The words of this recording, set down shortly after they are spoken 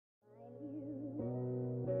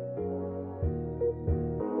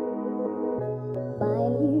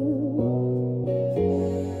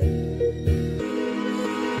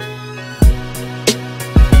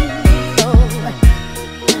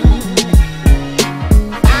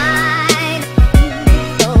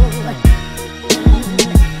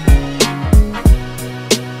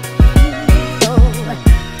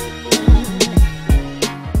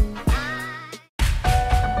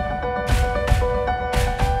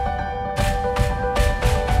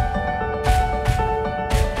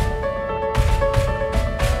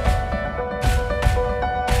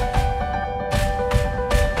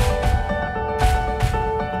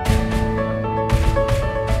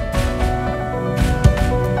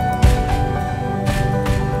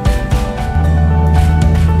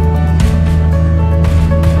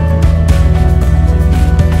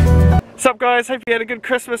guys, hope you had a good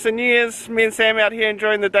Christmas and New Year's. Me and Sam out here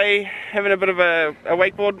enjoying the day, having a bit of a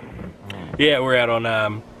wakeboard. Yeah, we're out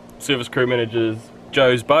on Service Crew Manager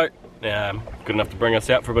Joe's boat. Good enough to bring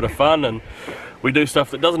us out for a bit of fun, and we do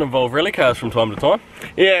stuff that doesn't involve rally cars from time to time.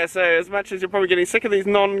 Yeah, so as much as you're probably getting sick of these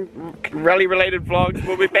non-rally related vlogs,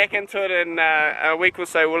 we'll be back into it in a week or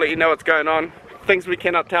so. We'll let you know what's going on. Things we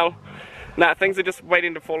cannot tell. Nah, things are just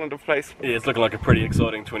waiting to fall into place. Yeah, it's looking like a pretty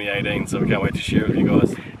exciting 2018, so we can't wait to share it with you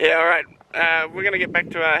guys. Yeah, alright. We're going to get back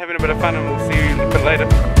to having a bit of fun, and we'll see you a bit later.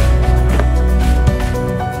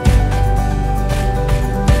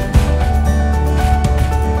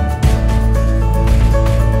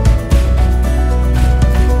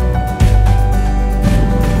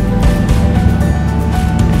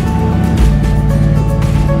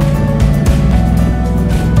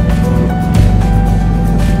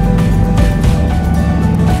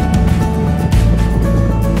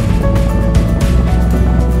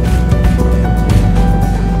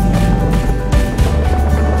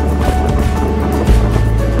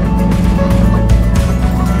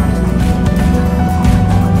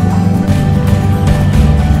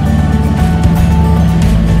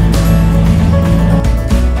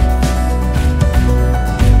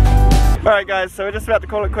 Alright guys, so we're just about to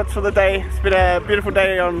call it quits for the day. It's been a beautiful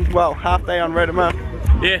day on, well, half day on Rotorua.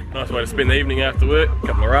 Yeah, nice way to spend the evening after work. A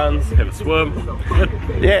couple of runs, have a swim.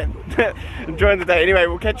 Yeah, enjoying the day. Anyway,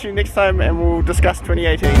 we'll catch you next time and we'll discuss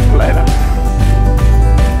 2018 later.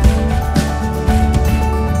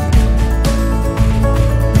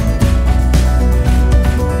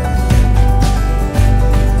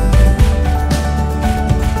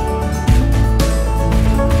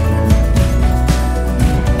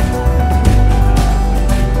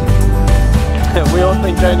 We all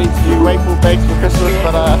think Joe needs to do wakeboard bags for Christmas,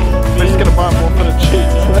 but we're just gonna buy him more for the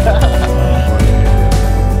cheese.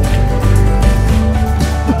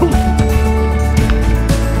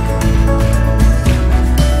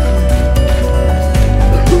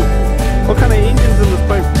 What kind of engine's in this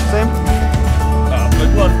boat, Sam?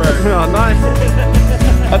 Big one, bro. Oh, nice.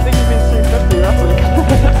 I think